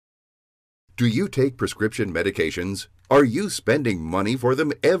Do you take prescription medications? Are you spending money for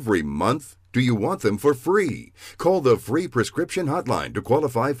them every month? Do you want them for free? Call the free prescription hotline to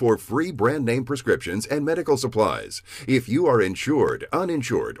qualify for free brand name prescriptions and medical supplies. If you are insured,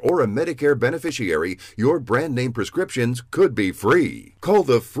 uninsured, or a Medicare beneficiary, your brand name prescriptions could be free. Call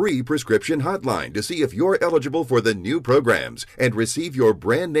the free prescription hotline to see if you're eligible for the new programs and receive your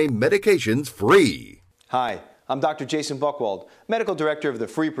brand name medications free. Hi, I'm Dr. Jason Buchwald, Medical Director of the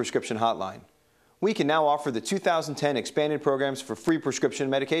Free Prescription Hotline. We can now offer the 2010 expanded programs for free prescription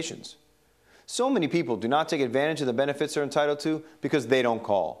medications. So many people do not take advantage of the benefits they're entitled to because they don't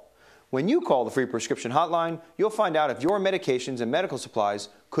call. When you call the Free Prescription Hotline, you'll find out if your medications and medical supplies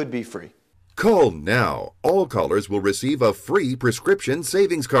could be free. Call now. All callers will receive a free prescription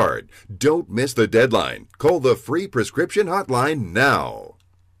savings card. Don't miss the deadline. Call the Free Prescription Hotline now.